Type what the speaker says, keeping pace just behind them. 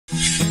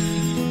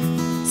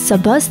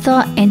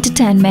Sabasta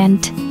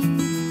Entertainment.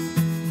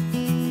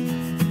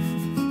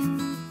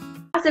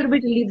 Asked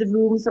everybody to leave the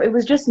room, so it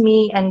was just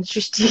me and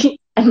Shrishti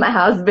and my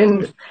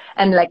husband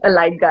and like a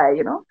light guy,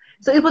 you know.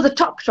 So it was a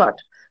top shot.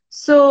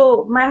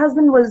 So my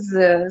husband was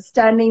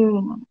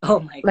standing Oh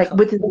my like God.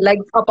 with his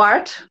legs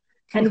apart,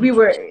 and we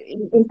were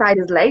inside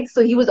his legs.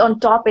 So he was on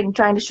top and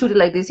trying to shoot it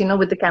like this, you know,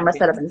 with the camera Okay.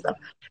 setup and stuff.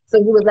 So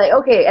he was like,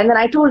 okay. And then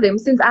I told him,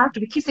 since I have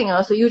to be kissing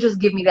her, so you just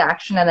give me the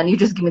action and then you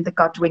just give me the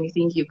cut when you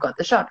think you've got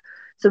the shot.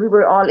 So we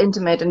were all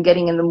intimate and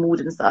getting in the mood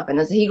and stuff. And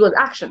then he goes,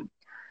 action.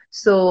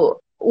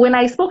 So when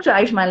I spoke to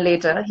Aayushman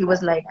later, he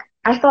was like,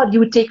 I thought you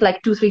would take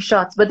like 2, 3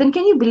 shots. But then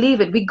can you believe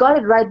it? We got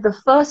it right the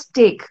first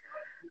take.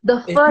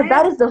 Is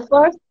That it? is the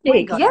first Oh my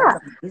take. God, Yeah. that's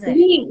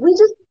amazing.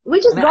 We I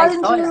just mean, I got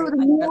saw into it. the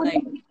I mood.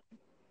 like.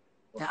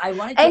 I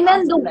wanted to And then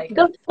ask you, like,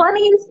 the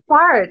funniest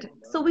part,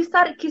 so we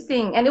started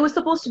kissing, and it was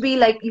supposed to be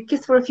like you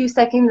kiss for a few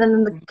seconds, and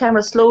then the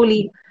camera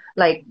slowly,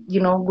 like, you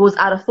know, goes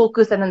out of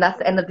focus, and then that's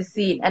the end of the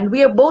scene. And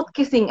we are both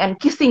kissing and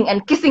kissing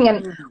and kissing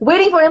and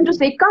waiting for him to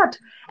say cut.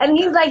 And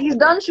he's like, he's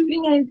done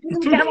shooting, and he's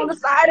putting the camera on the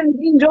side and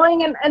he's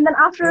enjoying. And then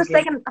after a okay,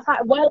 second,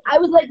 well, I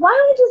was like, why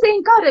aren't you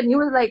saying cut? And he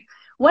was like,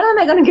 when am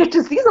I gonna get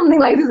to see something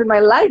like this in my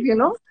life? You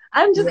know,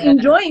 I'm just yeah,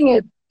 enjoying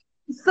it.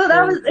 So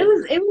that was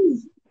crazy.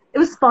 it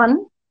was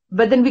fun.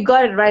 But then we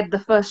got it right the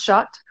first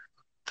shot.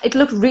 It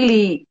looked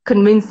really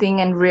convincing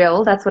and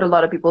real. That's what a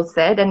lot of people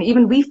said. And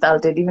even we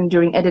felt it, even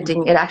during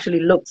editing, it actually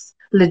looks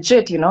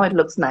legit, you know, it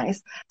looks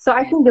nice. So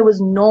I Yeah. think there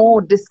was no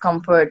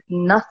discomfort,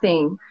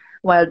 nothing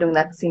while doing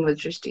that scene with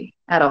Drishti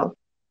at all.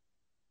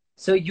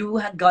 So you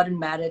had gotten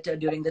married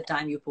during the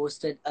time you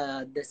posted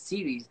the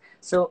series.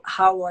 So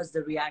how was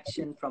the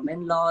reaction from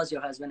in-laws,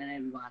 your husband, and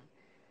everyone?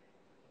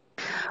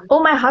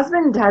 Oh, my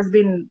husband has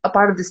been a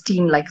part of this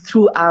team like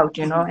throughout,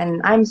 you know, Mhm.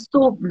 and I'm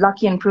so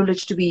lucky and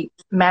privileged to be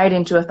married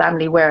into a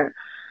family where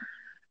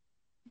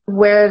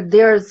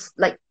there's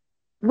like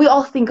we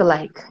all think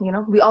alike, you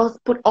know, we all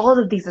put all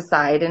of these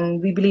aside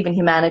and we believe in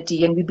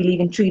humanity and we believe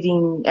in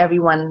treating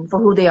everyone for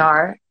who they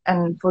are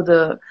and for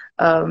the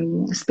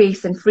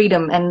space and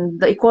freedom and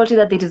the equality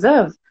that they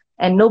deserve.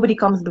 And nobody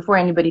comes before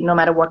anybody, no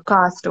matter what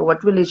caste or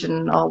what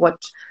religion or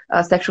what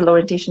sexual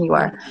orientation you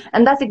are.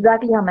 And that's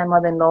exactly how my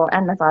mother-in-law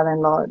and my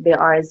father-in-law, they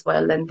are as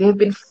well. And they've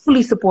been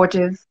fully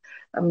supportive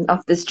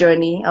of this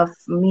journey, of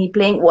me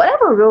playing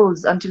whatever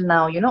roles until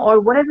now, you know, or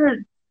whatever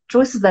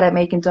choices that I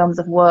make in terms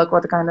of work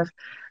or the kind of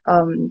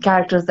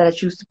characters that I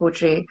choose to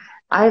portray.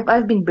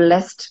 I've been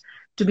blessed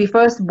to be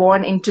first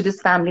born into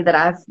this family that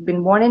I've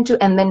been born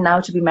into, and then now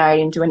to be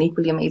married into an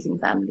equally amazing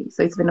family.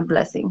 So it's been a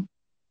blessing.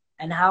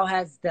 And how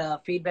has the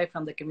feedback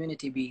from the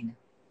community been?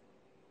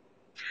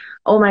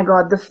 Oh my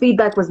God, the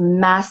feedback was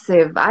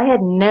massive. I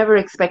had never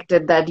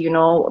expected that, you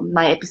know,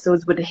 my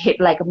episodes would hit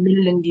like 1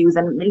 million views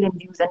and 1 million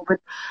views, and with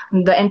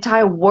the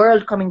entire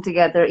world coming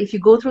together. If you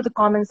go through the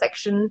comment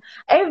section,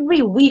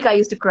 every week I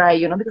used to cry,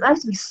 you know, because I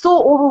used to be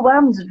so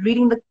overwhelmed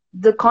reading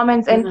the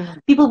comments, and Mhm.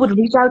 people would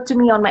reach out to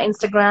me on my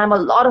Instagram. A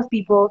lot of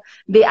people,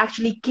 they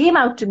actually came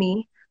out to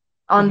me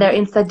on their Mhm.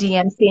 Insta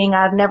DM saying,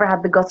 I've never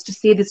had the guts to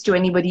say this to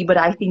anybody, but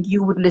I think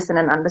you would listen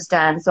and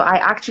understand. So I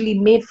actually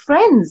made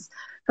friends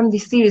from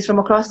this series from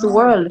across the Oh,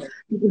 world,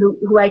 people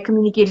who I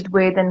communicated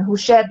with and who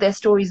shared their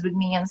stories with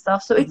me and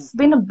stuff. So mhm. it's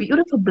been a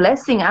beautiful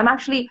blessing. I'm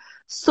actually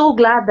so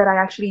glad that I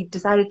actually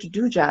decided to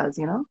do jazz,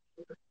 you know?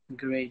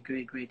 Great,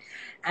 great, great.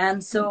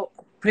 And so,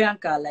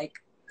 Priyanka,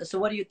 like, so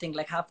what do you think?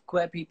 Like, have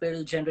queer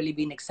people generally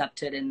been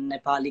accepted in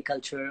Nepali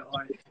culture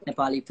or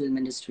Nepali film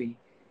industry?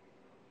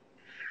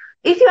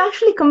 If you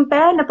actually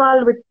compare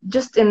Nepal with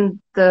just in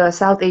the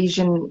South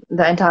Asian,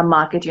 the entire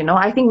market, you know,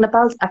 I think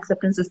Nepal's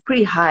acceptance is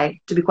pretty high,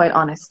 to be quite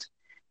honest.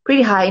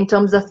 Pretty high in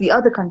terms of the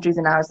other countries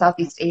in our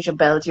Southeast Asia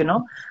belt, you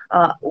know.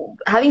 Uh,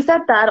 Having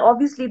said that,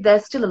 obviously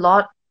there's still a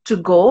lot to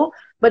go,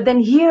 but then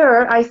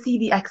here I see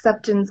the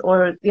acceptance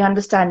or the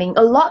understanding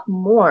a lot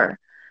more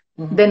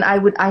Hmm. than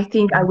I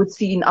think I would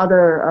see in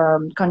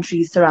other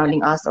countries Yeah.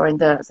 surrounding us or in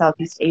the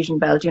Southeast Asian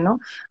belt, you know.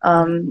 Hmm.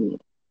 Um,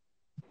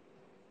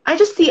 I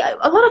just see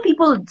a lot of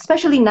people,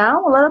 especially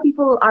now, a lot of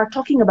people are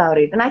talking about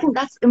it. And I think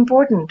that's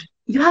important.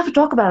 You have to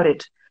talk about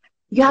it.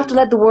 You have to True.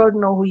 let the world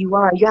know who you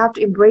are. You have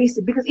to embrace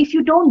it. Because if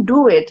you don't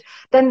do it,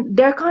 then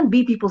there can't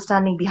be people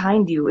standing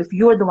behind you if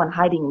you're the one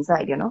hiding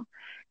inside, you know?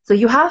 So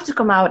you have to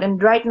come out.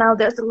 And right now,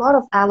 there's a lot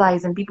of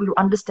allies and people who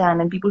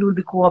understand and people who will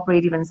be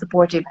cooperative and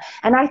supportive.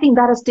 And I think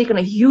that has taken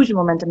a huge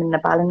momentum in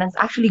Nepal. And it's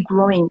actually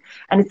growing.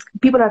 And it's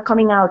people are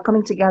coming out,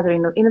 coming together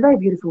in a very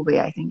beautiful way,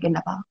 I think, in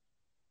Nepal.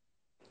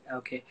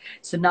 Okay.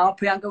 So now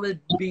Priyanka will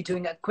be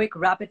doing a quick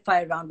rapid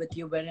fire round with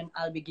you, wherein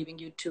I'll be giving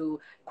you two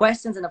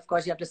questions, and of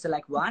course you have to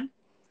select one.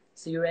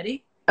 So you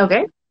ready?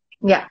 Okay?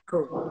 Yeah.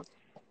 Cool.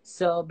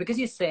 So because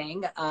you're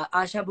saying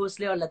Asha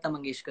Bhosle or Lata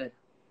Mangeshkar,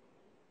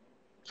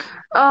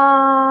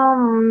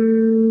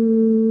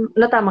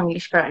 Lata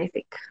Mangeshkar, I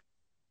think.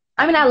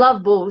 I mean, I okay.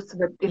 love both,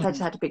 but if I just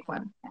Mhm. had to pick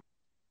one,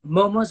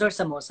 Momos or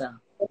samosa,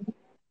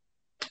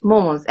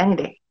 momos any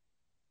day.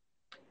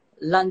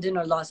 London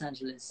or Los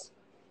Angeles,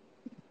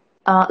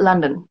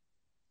 London.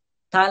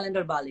 Thailand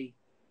or Bali,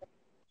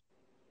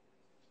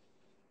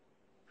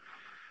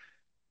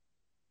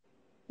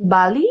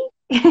 Bali.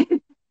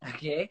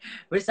 Okay.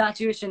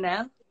 Versace or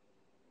Chanel?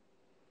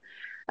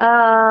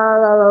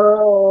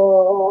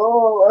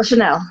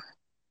 Chanel.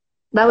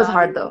 That was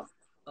hard Sari. though.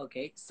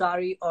 Okay.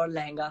 Sari or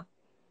lehenga?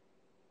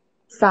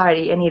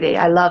 Sari, any day.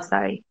 I love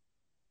sari.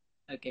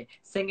 Okay.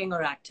 Singing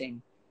or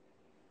acting?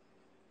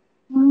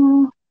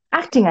 Mm,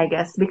 acting, I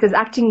guess, because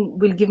acting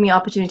will give me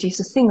opportunities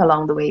to sing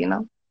along the way, you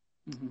know.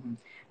 Mhm.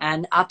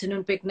 And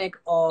afternoon picnic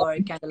or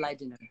candlelight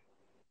dinner?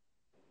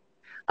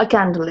 A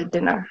candlelit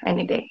dinner,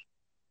 any day.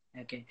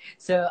 Okay.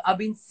 So I've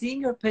been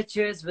seeing your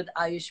pictures with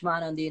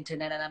Ayushman on the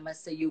internet, and I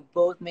must say you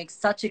both make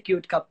such a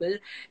cute couple.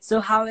 So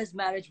how is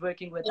marriage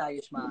working with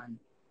Ayushman?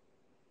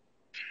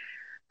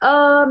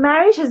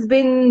 Marriage has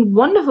been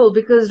wonderful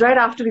because right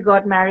after we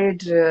got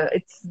married,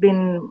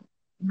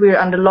 we're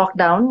under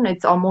lockdown.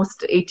 It's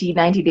almost 80,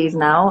 90 days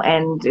now,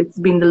 and it's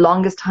been the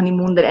longest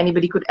honeymoon that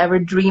anybody could ever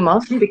dream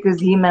of because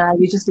him and I,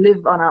 we just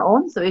live on our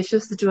own. So it's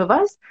just the two of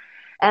us.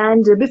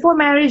 And before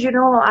marriage,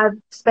 I've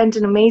spent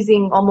an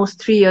amazing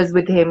almost 3 years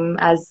with him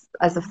as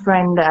a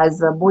friend,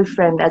 as a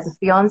boyfriend, as a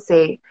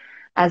fiance,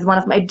 as one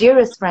of my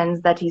dearest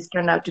friends that he's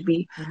turned out to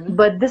be. Hmm.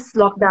 But this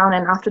lockdown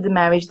and after the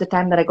marriage, the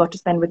time that I got to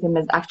spend with him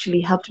has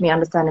actually helped me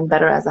understand him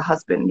better as a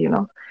husband,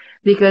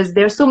 because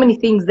there are so many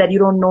things that you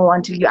don't know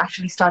until you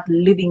actually start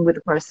living with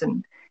a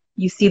person.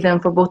 You see them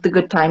for both the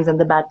good times and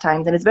the bad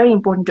times, and it's very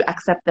important to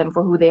accept them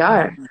for who they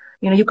are.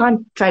 Hmm. You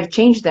can't try to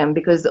change them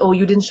because, oh,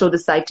 you didn't show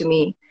this side to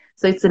me.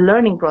 So it's a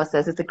learning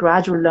process. It's a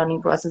gradual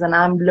learning process, and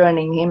I'm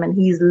learning him, and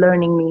he's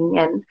learning me,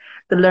 and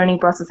the learning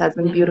process has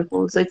been Hmm.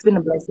 beautiful. So it's been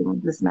a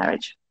blessing, this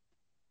marriage.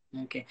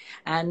 Okay.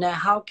 And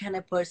how can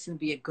a person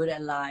be a good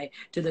ally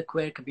to the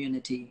queer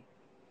community?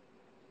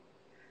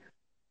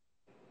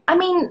 I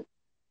mean,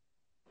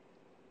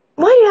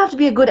 why do you have to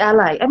be a good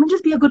ally? I mean,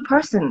 just be a good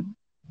person.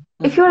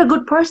 If you're a Hmm.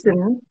 good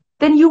person,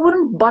 then you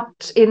wouldn't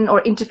butt in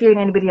or interfere in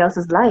anybody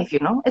else's life.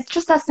 It's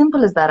just as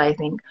simple as that, I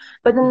think.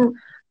 But then,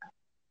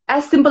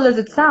 as simple as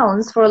it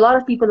sounds, for a lot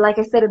of people, like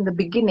I said in the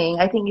beginning,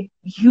 I think it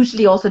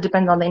hugely also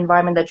depends on the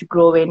environment that you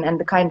grow in and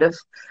the kind of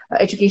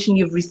education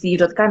you've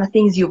received or the kind of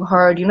things you've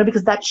heard,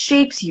 because that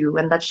shapes you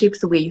and that shapes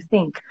the way you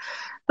think.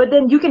 But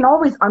then you can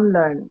always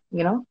unlearn.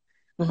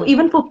 Hmm.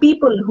 Even for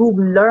people who've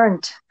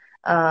learned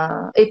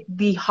it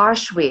the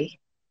harsh way,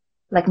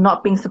 like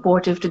not being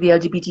supportive to the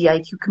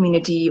LGBTIQ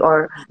community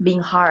or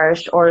being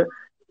harsh, or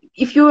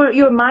if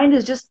your mind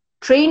is just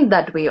trained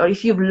that way, or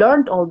if you've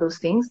learned all those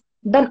things,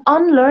 then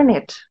unlearn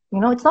it.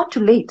 It's not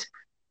too late.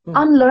 Hmm.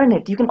 Unlearn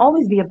it. You can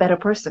always be a better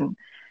person.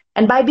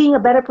 And by being a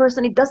better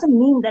person, it doesn't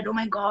mean that, oh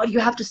my God, you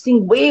have to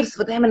sing waves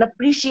for them and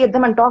appreciate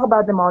them and talk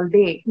about them all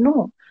day.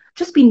 No,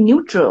 just be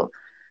neutral.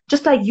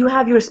 Just like you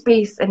have your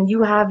space and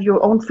you have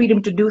your own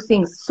freedom to do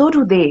things, so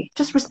do they.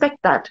 Just respect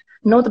that.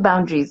 Know the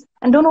boundaries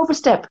and don't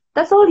overstep.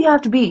 That's all you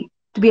have to be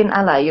an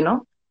ally.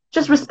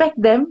 Just Hmm.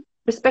 respect them,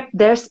 respect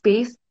their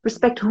space,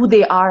 respect who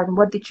they are and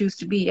what they choose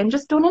to be, and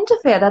just don't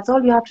interfere. That's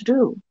all you have to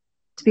do,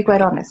 to be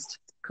quite Okay. honest.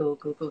 Cool,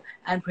 cool, cool.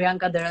 And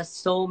Priyanka, there are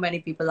so many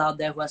people out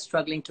there who are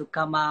struggling to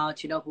come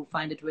out, who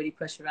find it very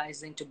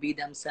pressurizing to be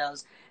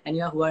themselves, and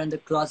who are in the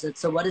closet.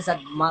 So, what is that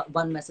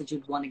one message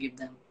you'd want to give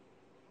them?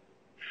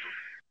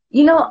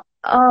 you know,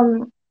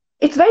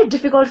 it's very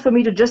difficult for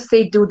me to just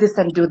say do this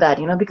and do that,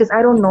 because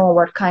I don't Hmm. know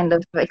what kind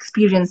of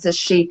experiences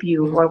shape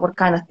you Hmm. or what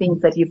kind of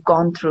things that you've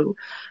gone through.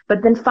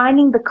 But then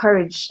finding the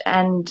courage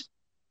and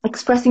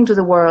expressing to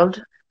the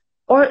world,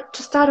 or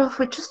to start off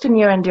with just to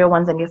near and dear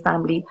ones and your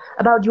family,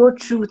 about your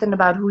truth and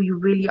about who you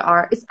really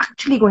are, is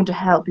actually going to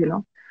help.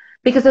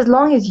 Because as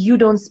long as you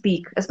don't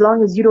speak, as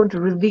long as you don't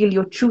reveal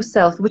your true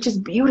self, which is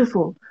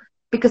beautiful,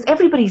 because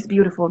everybody's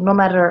beautiful, no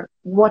matter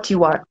what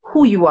you are,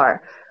 who you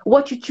are,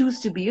 what you choose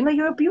to be.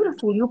 You're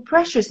beautiful, you're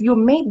precious, you're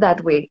made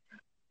that way.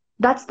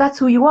 That's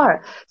who you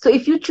are. So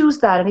if you choose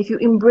that and if you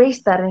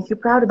embrace that and if you're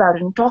proud about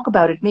it and talk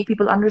about it, make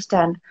people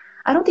understand,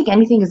 I don't think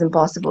anything is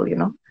impossible.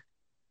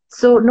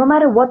 So no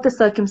matter what the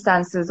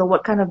circumstances or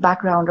what kind of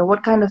background or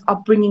what kind of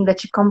upbringing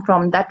that you come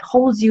from that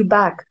holds you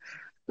back,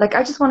 like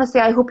I just want to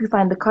say, I hope you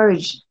find the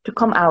courage to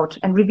come out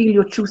and reveal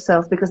your true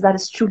self, because that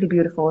is truly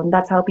beautiful and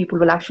that's how people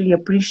will actually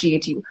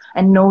appreciate you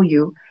and know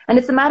you. And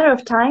it's a matter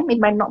of time. It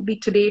might not be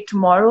today,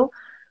 tomorrow,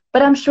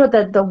 but I'm sure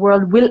that the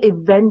world will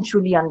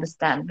eventually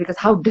understand, because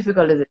how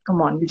difficult is it?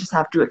 Come on, you just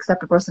have to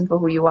accept a person for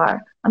who you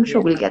are. I'm sure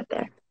Yeah. we'll get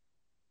there.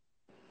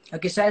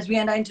 Okay, so as we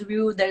end our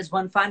interview, there's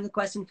one final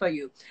question for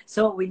you.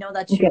 So we know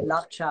that you Okay.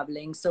 love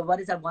traveling. So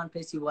what is that one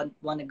place you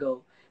want to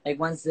go? Like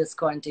once this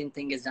quarantine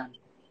thing is done.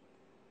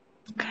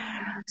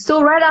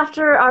 So right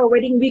after our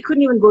wedding, we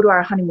couldn't even go to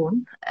our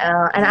honeymoon,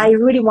 and I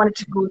Hmm. really wanted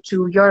to go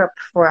to Europe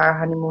for our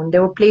honeymoon.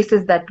 There were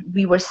places that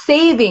we were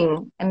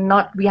saving, and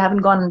not we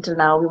haven't gone until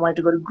now. We wanted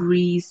to go to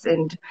Greece,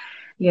 and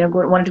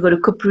wanted to go to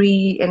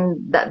Capri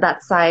and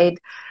that side.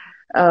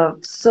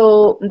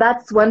 So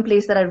that's one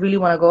place that I really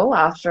want to go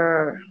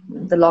after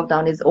the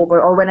lockdown is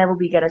over, or whenever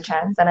we get a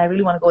chance. And I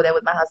really want to go there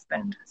with my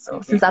husband.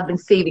 So since Okay. I've been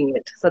saving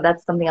it, so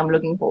that's something I'm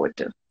looking forward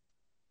to.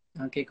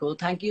 Okay, cool.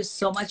 Thank you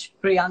so much,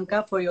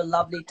 Priyanka, for your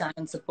lovely time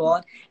and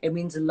support. It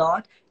means a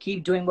lot.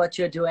 Keep doing what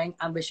you're doing.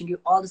 I'm wishing you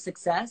all the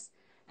success,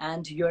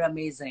 and you're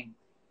amazing.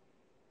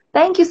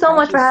 Thank you so Thank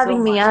much you for so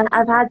having me. much,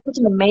 I've Priyanka. had such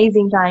an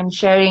amazing time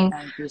sharing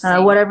Thank you. Same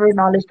here. whatever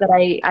knowledge that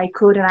I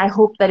could, and I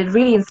hope that it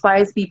really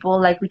inspires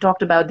people, like we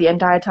talked about the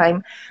entire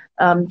time,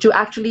 to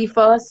actually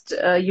first,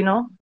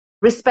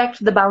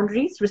 respect the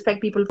boundaries,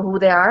 respect people for who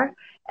they are,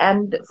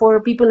 and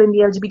for people in the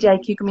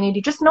LGBTIQ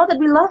community, just know that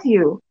we love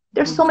you.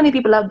 There's so many Hmm.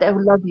 people out there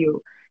who love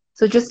you.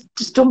 So just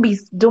don't be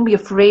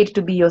afraid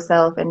to be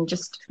yourself and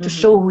just to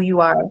show Hmm. who you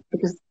are,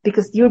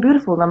 because you're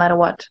beautiful no matter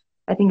what.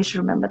 I think you should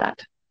remember that.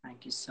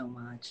 Thank you so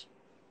much.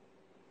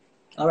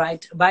 All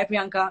right. Bye,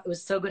 Priyanka. It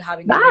was so good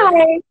having you here.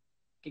 Bye.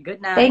 Okay,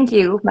 good night. Thank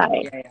you.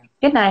 Bye. Yeah, yeah.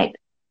 Good night.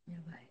 Yeah,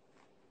 bye.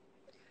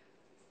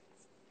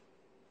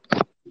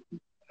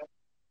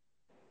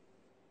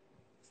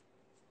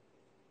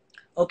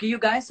 Okay, you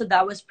guys, so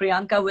that was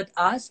Priyanka with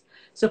us.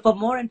 So for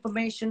more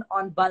information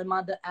on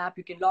Balma the app,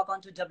 you can log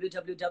on to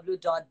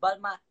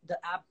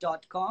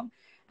www.balmatheapp.com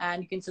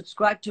and you can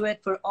subscribe to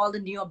it for all the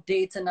new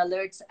updates and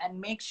alerts, and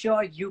make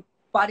sure you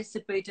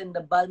participate in the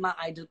Balma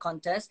Idol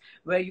contest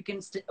where you can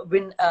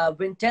win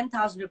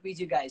 10,000 rupees,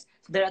 you guys.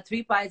 So there are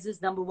three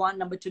prizes: number one,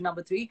 number two,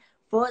 number three.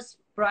 First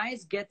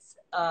prize gets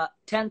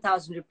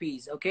 10,000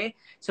 rupees. Okay,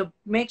 so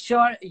make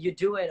sure you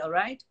do it. All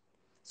right.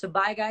 So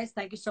bye guys.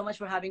 Thank you so much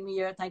for having me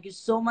here. Thank you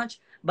so much,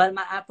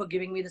 Balma app, for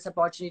giving me this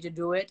opportunity to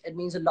do it. It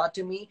means a lot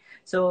to me.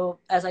 So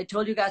as I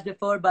told you guys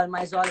before,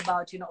 Balma is all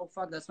about, oh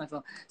fuck, that's my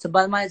phone. So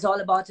Balma is all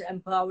about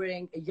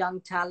empowering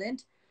young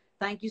talent.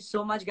 Thank you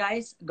so much,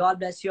 guys. God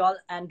bless you all.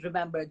 And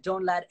remember,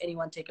 don't let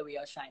anyone take away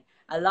your shine.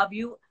 I love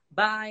you.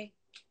 Bye.